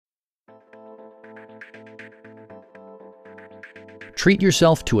Treat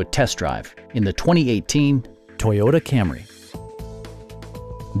yourself to a test drive in the 2018 Toyota Camry.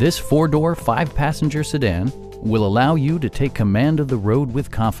 This four-door, five-passenger sedan will allow you to take command of the road with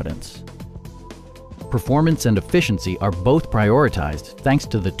confidence. Performance and efficiency are both prioritized thanks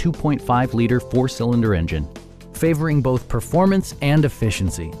to the 2.5-liter four-cylinder engine, favoring both performance and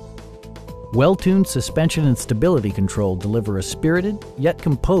efficiency. Well-tuned suspension and stability control deliver a spirited yet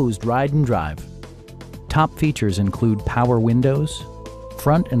composed ride and drive. Top features include power windows,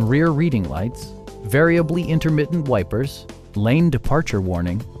 front and rear reading lights, variably intermittent wipers, lane departure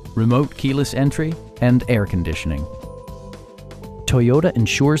warning, remote keyless entry, and air conditioning. Toyota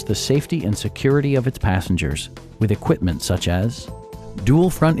ensures the safety and security of its passengers with equipment such as dual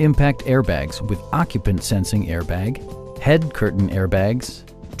front impact airbags with occupant sensing airbag, head curtain airbags,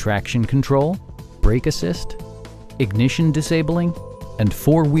 traction control, brake assist, ignition disabling, and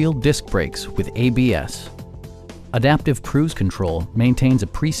four-wheel disc brakes with ABS. Adaptive Cruise Control maintains a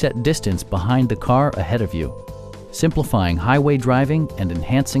preset distance behind the car ahead of you, simplifying highway driving and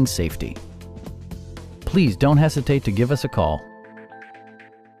enhancing safety. Please don't hesitate to give us a call.